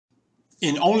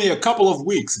In only a couple of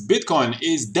weeks, Bitcoin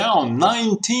is down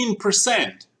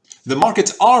 19%. The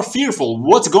markets are fearful.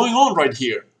 What's going on right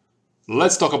here?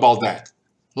 Let's talk about that.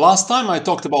 Last time I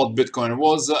talked about Bitcoin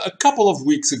was a couple of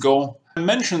weeks ago. I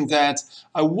mentioned that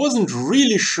I wasn't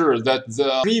really sure that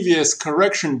the previous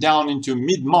correction down into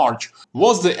mid-March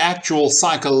was the actual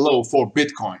cycle low for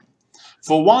Bitcoin.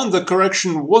 For one, the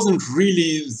correction wasn't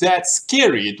really that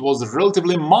scary. It was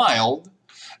relatively mild.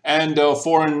 And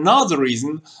for another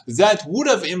reason, that would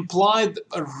have implied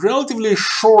a relatively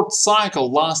short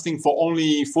cycle lasting for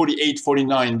only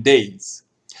 48-49 days.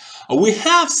 We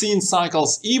have seen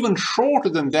cycles even shorter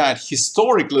than that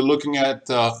historically, looking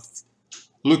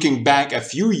back a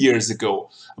few years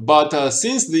ago. But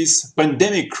since this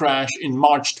pandemic crash in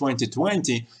March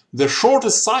 2020, the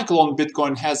shortest cycle on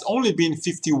Bitcoin has only been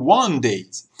 51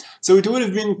 days. So it would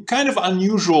have been kind of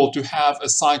unusual to have a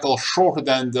cycle shorter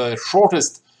than the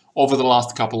shortest over the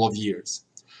last couple of years.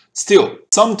 Still,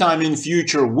 sometime in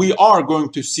future we are going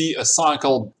to see a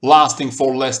cycle lasting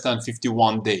for less than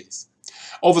 51 days.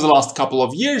 Over the last couple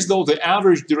of years, though, the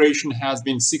average duration has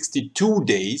been 62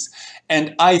 days,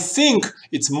 and I think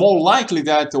it's more likely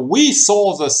that we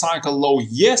saw the cycle low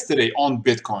yesterday on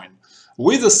Bitcoin,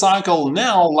 with the cycle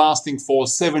now lasting for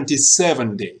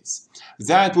 77 days.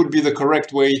 That would be the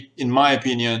correct way, in my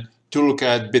opinion, to look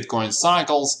at Bitcoin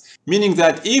cycles, meaning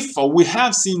that if we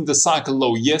have seen the cycle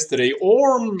low yesterday,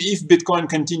 or if Bitcoin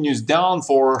continues down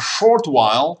for a short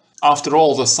while, after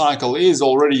all the cycle is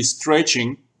already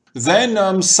stretching,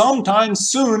 then sometime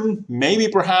soon, maybe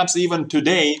perhaps even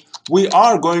today, we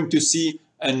are going to see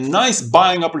a nice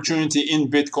buying opportunity in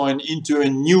Bitcoin into a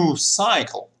new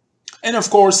cycle. And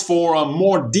of course, for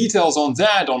more details on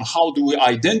that, on how do we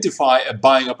identify a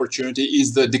buying opportunity,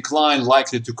 is the decline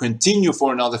likely to continue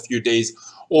for another few days,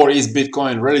 or is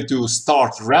Bitcoin ready to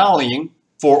start rallying?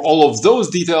 For all of those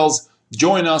details,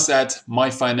 join us at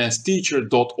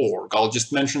myfinancesteacher.org. I'll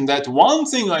just mention that one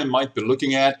thing I might be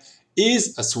looking at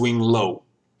is a swing low.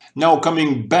 Now,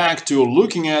 coming back to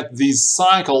looking at these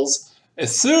cycles, a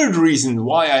third reason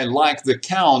why I like the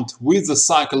count with the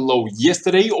cycle low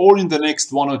yesterday or in the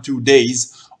next 1 or 2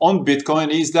 days on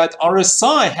Bitcoin is that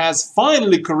RSI has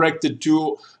finally corrected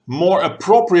to more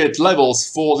appropriate levels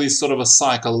for this sort of a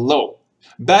cycle low.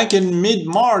 Back in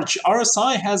mid-March,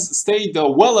 RSI has stayed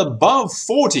well above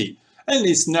 40 and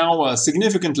is now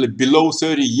significantly below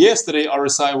 30. Yesterday,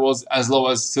 RSI was as low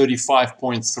as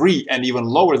 35.3 and even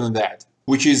lower than that,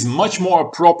 which is much more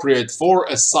appropriate for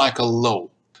a cycle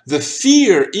low. The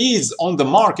fear is on the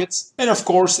markets, and of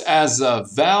course, as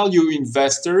value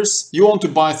investors, you want to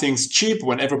buy things cheap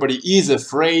when everybody is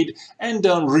afraid and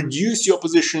reduce your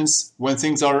positions when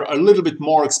things are a little bit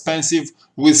more expensive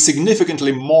with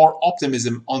significantly more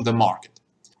optimism on the market.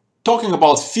 Talking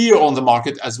about fear on the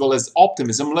market as well as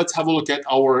optimism, let's have a look at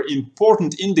our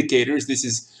important indicators. This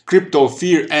is crypto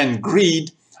fear and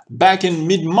greed. Back in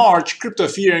mid-March, crypto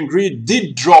fear and greed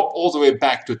did drop all the way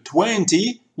back to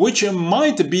 20, which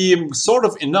might be sort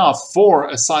of enough for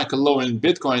a cycle low in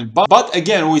Bitcoin. But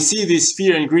again, we see this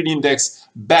fear and greed index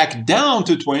back down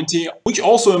to 20, which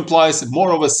also implies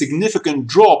more of a significant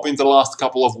drop in the last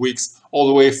couple of weeks, all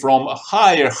the way from a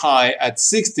higher high at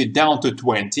 60 down to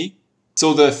 20.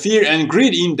 So the fear and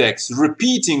greed index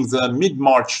repeating the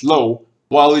mid-March low,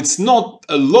 while it's not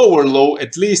a lower low,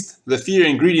 at least the fear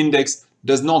and greed index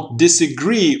does not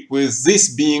disagree with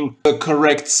this being the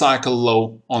correct cycle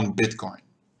low on Bitcoin.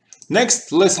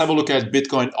 Next, let's have a look at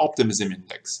Bitcoin Optimism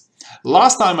Index.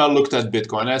 Last time I looked at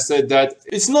Bitcoin, I said that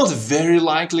it's not very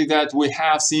likely that we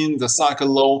have seen the cycle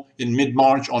low in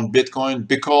mid-March on Bitcoin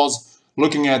because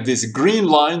looking at this green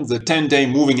line, the 10-day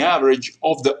moving average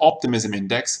of the Optimism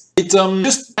Index, it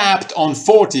just tapped on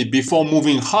 40 before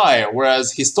moving higher,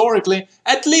 whereas historically,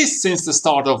 at least since the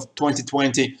start of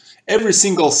 2020, every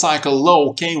single cycle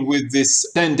low came with this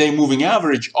 10-day moving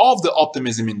average of the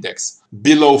Optimism Index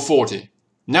below 40.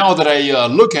 Now that I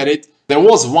look at it, there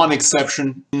was one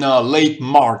exception in late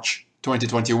March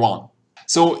 2021.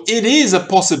 So it is a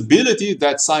possibility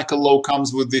that cycle low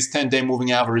comes with this 10-day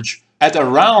moving average at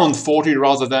around 40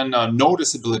 rather than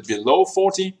noticeably below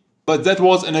 40. But that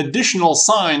was an additional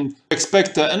sign to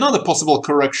expect another possible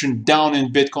correction down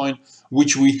in Bitcoin,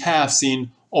 which we have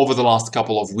seen over the last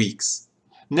couple of weeks.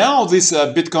 Now this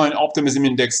Bitcoin Optimism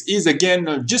Index is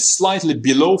again just slightly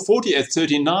below 40 at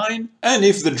 39, and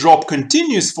if the drop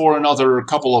continues for another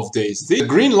couple of days, the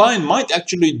green line might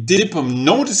actually dip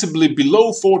noticeably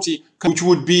below 40, which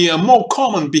would be a more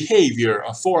common behavior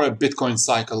for a Bitcoin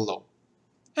cycle low.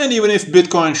 And even if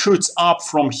Bitcoin shoots up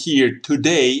from here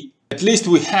today, at least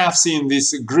we have seen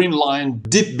this green line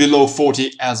dip below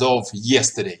 40 as of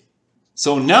yesterday.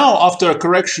 So now, after a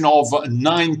correction of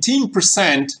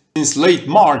 19% since late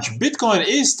March, Bitcoin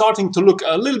is starting to look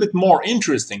a little bit more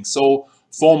interesting. So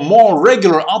for more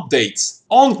regular updates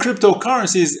on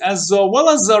cryptocurrencies as well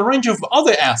as a range of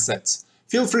other assets,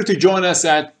 feel free to join us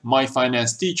at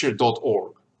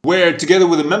myfinanceteacher.org, where together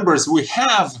with the members we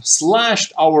have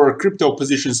slashed our crypto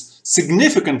positions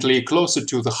significantly closer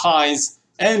to the highs.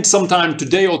 And sometime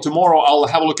today or tomorrow I'll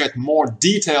have a look at more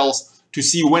details to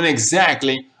see when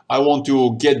exactly I want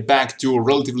to get back to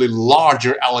relatively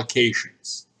larger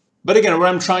allocations. But again, what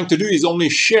I'm trying to do is only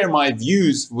share my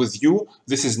views with you.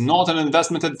 This is not an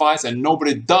investment advice and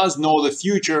nobody does know the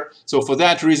future. So for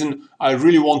that reason, I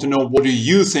really want to know, what do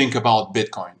you think about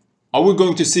Bitcoin? Are we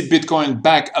going to see Bitcoin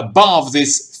back above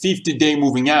this 50-day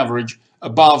moving average,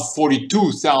 above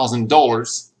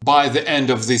 $42,000 by the end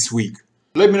of this week?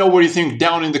 Let me know what you think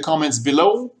down in the comments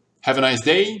below. Have a nice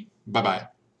day. Bye-bye.